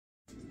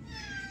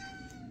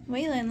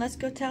Waylon, let's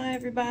go tell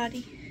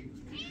everybody,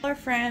 our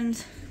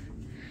friends,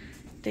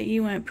 that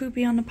you went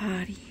poopy on the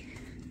potty.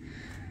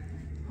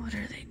 What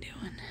are they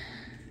doing?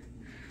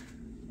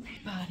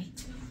 Everybody,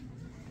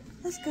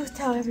 let's go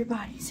tell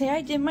everybody. Say,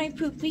 I did my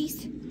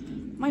poopies.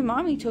 My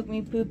mommy took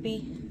me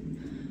poopy.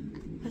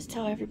 Let's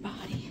tell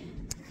everybody.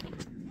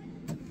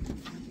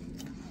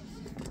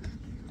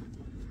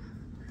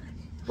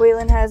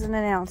 Waylon has an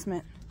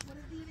announcement. What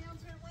is the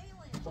announcement,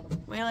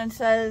 Waylon? Waylon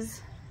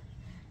says,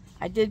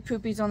 I did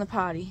poopies on the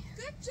potty.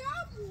 Good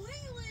job,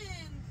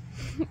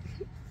 Waylon!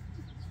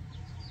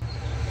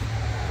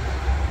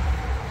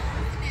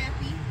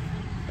 Nappy.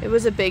 It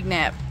was a big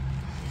nap.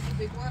 A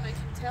big one, I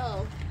can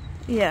tell.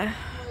 Yeah.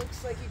 It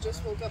looks like you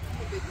just woke up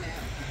from a big nap.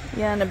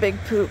 Yeah, and a big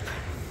poop.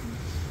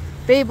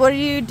 Babe, what are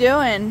you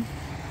doing?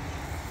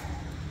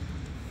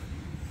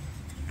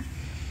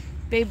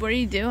 Babe, what are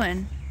you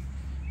doing?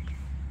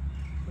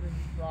 Putting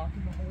rock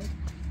in the hole.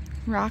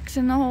 Rocks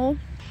in the hole?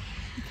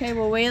 Okay,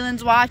 well,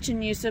 Waylon's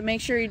watching you, so make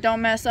sure you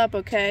don't mess up,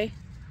 okay?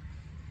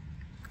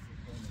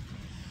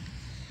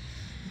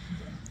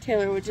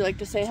 Taylor, would you like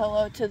to say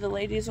hello to the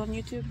ladies on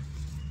YouTube?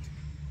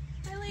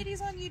 Hi,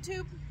 ladies on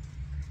YouTube.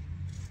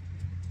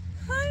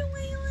 Hi,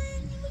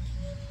 Waylon. You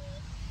looking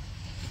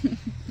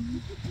at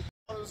me?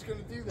 I was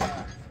gonna do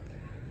that.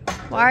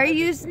 Why are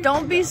you,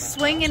 don't be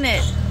swinging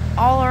it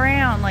all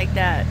around like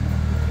that.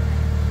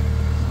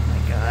 Oh my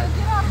God.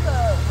 Get out of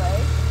the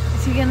way.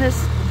 Is he gonna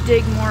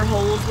dig more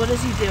holes? What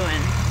is he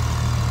doing?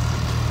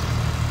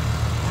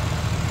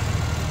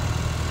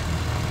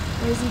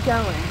 Where's he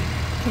going?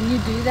 Can you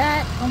do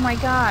that? Oh my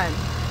God.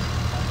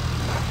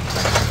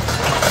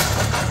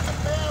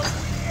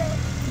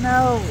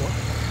 No.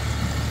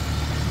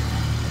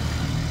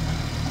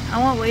 I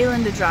want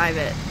Waylon to drive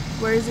it.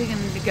 Where is he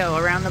going to go?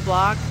 Around the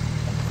block?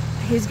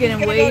 He's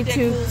getting way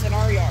too... in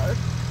our yard.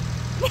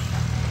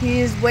 He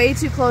is way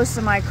too close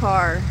to my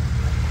car.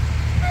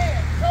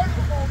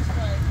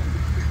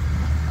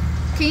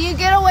 Can you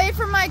get away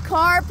from my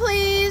car,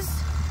 please?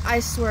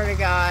 I swear to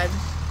God.